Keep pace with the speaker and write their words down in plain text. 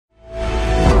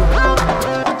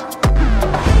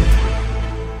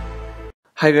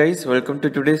Hi guys, welcome to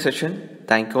today's session.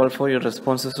 Thank you all for your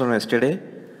responses on yesterday.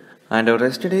 And our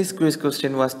yesterday's quiz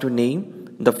question was to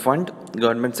name the fund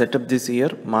government set up this year,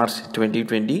 March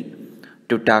 2020,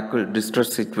 to tackle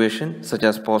distress situations such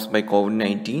as posed by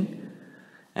COVID-19.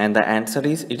 And the answer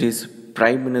is, it is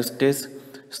Prime Minister's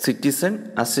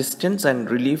Citizen Assistance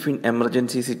and Relief in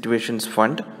Emergency Situations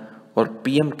Fund, or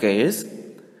PMKS.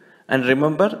 And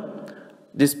remember,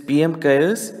 this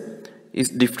PMKS is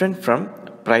different from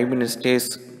Prime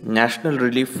Minister's National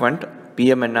Relief Fund,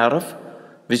 PMNRF,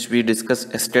 which we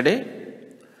discussed yesterday.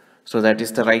 So that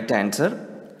is the right answer.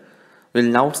 We'll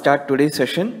now start today's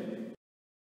session.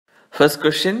 First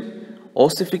question: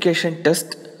 ossification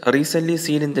test recently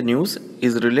seen in the news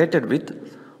is related with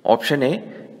option A,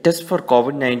 test for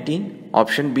COVID-19,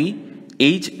 option B,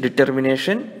 age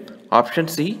determination, option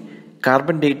C,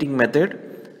 carbon dating method,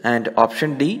 and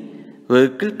option D,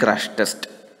 vehicle crash test.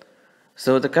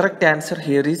 So the correct answer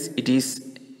here is, it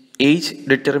is age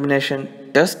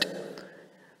determination test.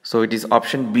 So it is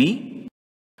option B.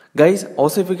 Guys,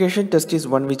 ossification test is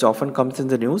one which often comes in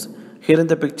the news. Here in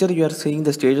the picture you are seeing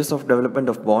the stages of development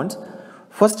of bones.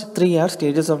 First three are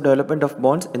stages of development of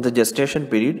bones in the gestation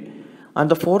period, and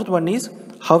the fourth one is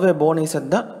how a bone is at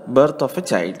the birth of a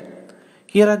child.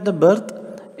 Here at the birth,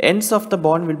 ends of the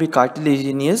bone will be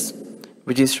cartilaginous,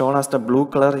 which is shown as the blue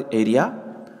color area.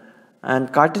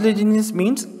 And cartilaginous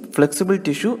means flexible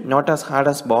tissue, not as hard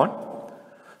as bone.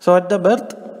 So at the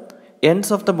birth,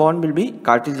 ends of the bone will be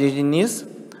cartilaginous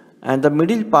and the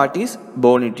middle part is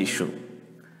bony tissue.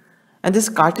 And this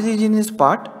cartilaginous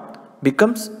part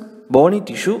becomes bony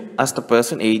tissue as the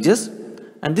person ages,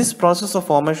 and this process of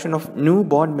formation of new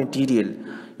bone material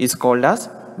is called as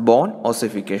bone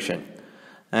ossification.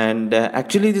 And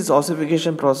actually this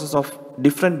ossification process of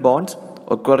different bones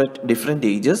occur at different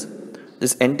ages.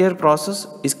 This entire process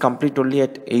is complete only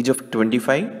at age of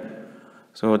 25.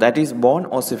 So that is bone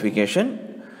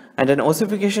ossification. And an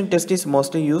ossification test is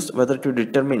mostly used whether to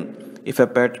determine if a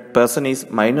person is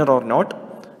minor or not.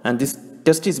 And this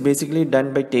test is basically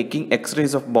done by taking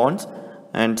x-rays of bones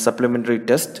and supplementary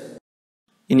test.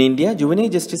 In India, Juvenile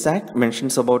Justice Act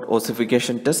mentions about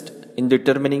ossification test in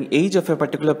determining age of a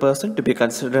particular person to be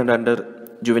considered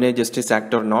under Juvenile Justice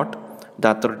Act or not.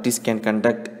 The authorities can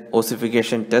conduct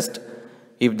ossification test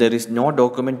if there is no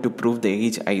document to prove the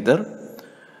age either.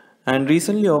 And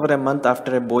recently, over a month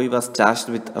after a boy was charged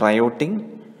with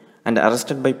rioting and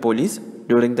arrested by police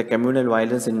during the communal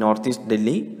violence in northeast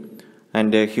Delhi,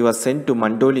 and he was sent to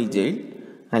Mandoli jail,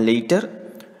 and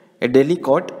later a Delhi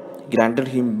court granted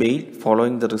him bail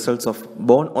following the results of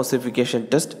bone ossification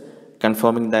test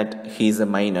confirming that he is a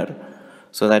minor.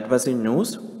 So that was in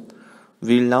news.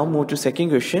 We will now move to second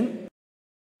question.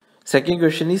 Second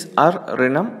question is,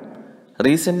 renum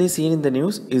recently seen in the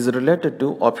news is related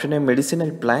to option A,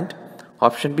 medicinal plant,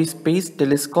 option B, space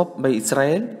telescope by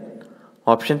Israel,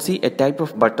 option C, a type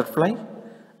of butterfly,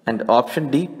 and option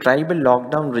D, tribal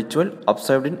lockdown ritual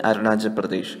observed in Arunachal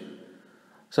Pradesh.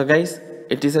 So guys,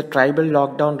 it is a tribal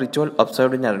lockdown ritual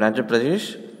observed in Arunachal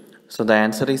Pradesh. So the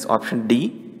answer is option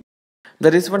D.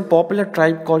 There is one popular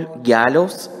tribe called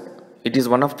Galos. It is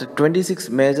one of the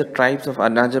 26 major tribes of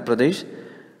Arunachal Pradesh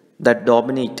that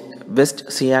dominate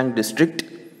West Siang district,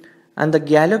 and the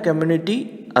Galo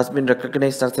community has been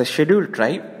recognized as a scheduled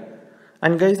tribe.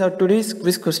 And guys, our today's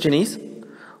quiz question is,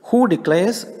 who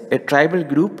declares a tribal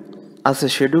group as a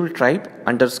scheduled tribe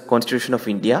under Constitution of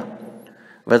India?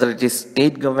 Whether it is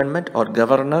state government or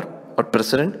governor or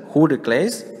president, who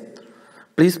declares?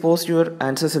 Please post your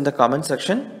answers in the comment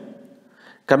section.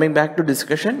 Coming back to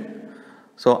discussion,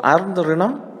 so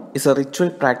Arundarinam is a ritual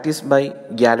practiced by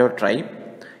Galo tribe.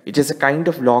 It is a kind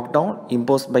of lockdown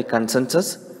imposed by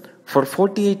consensus for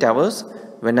 48 hours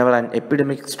whenever an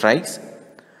epidemic strikes.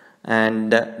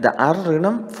 And the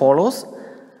Arunam follows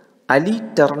Ali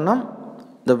Ternam.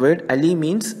 The word Ali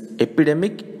means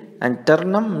epidemic and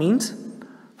Ternam means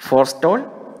forestall.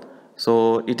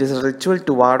 So it is a ritual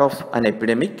to ward off an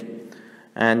epidemic.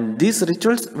 And these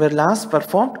rituals were last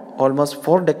performed almost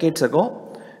 4 decades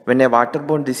ago when a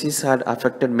waterborne disease had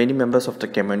affected many members of the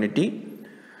community.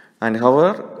 And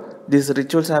however, these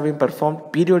rituals have been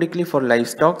performed periodically for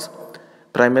livestock,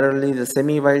 primarily the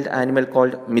semi-wild animal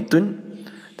called mithun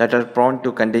that are prone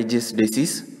to contagious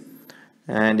disease.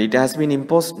 And it has been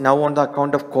imposed now on the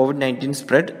account of COVID-19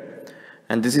 spread.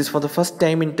 And this is for the first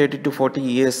time in 30 to 40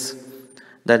 years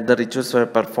that the rituals were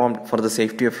performed for the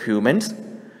safety of humans.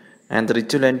 And the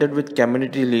ritual ended with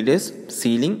community leaders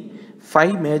sealing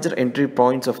 5 major entry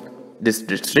points of this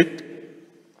district.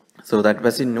 So that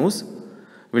was in news.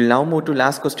 We'll now move to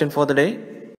last question for the day.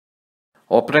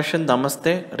 Operation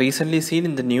Namaste, recently seen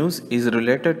in the news, is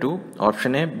related to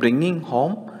option A, bringing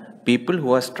home people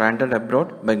who are stranded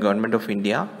abroad by Government of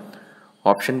India.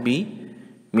 Option B,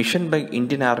 mission by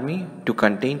Indian Army to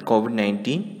contain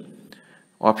COVID-19.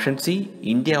 Option C,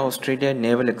 India-Australia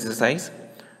naval exercise.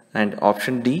 And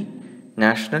option D,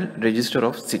 National Register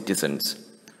of Citizens.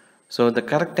 So the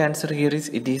correct answer here is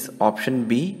it is option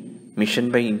B, mission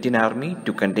by Indian Army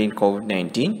to contain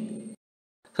COVID-19.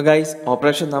 So guys,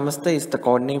 Operation Namaste is the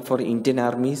code name for Indian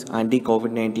Army's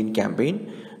anti-COVID-19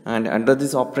 campaign, and under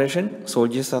this operation,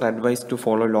 soldiers are advised to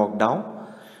follow lockdown,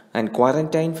 and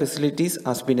quarantine facilities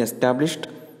has been established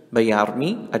by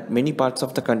Army at many parts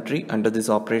of the country under this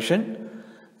operation,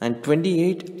 and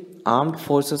 28 armed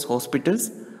forces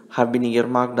hospitals have been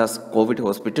earmarked as COVID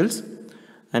hospitals,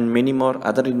 and many more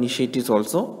other initiatives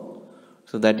also.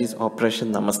 So that is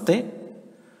Operation Namaste.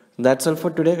 That's all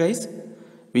for today, guys.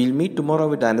 We'll meet tomorrow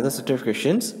with another set of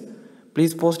questions.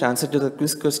 Please post answer to the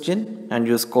quiz question and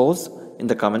your scores in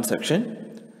the comment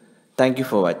section. Thank you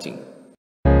for watching.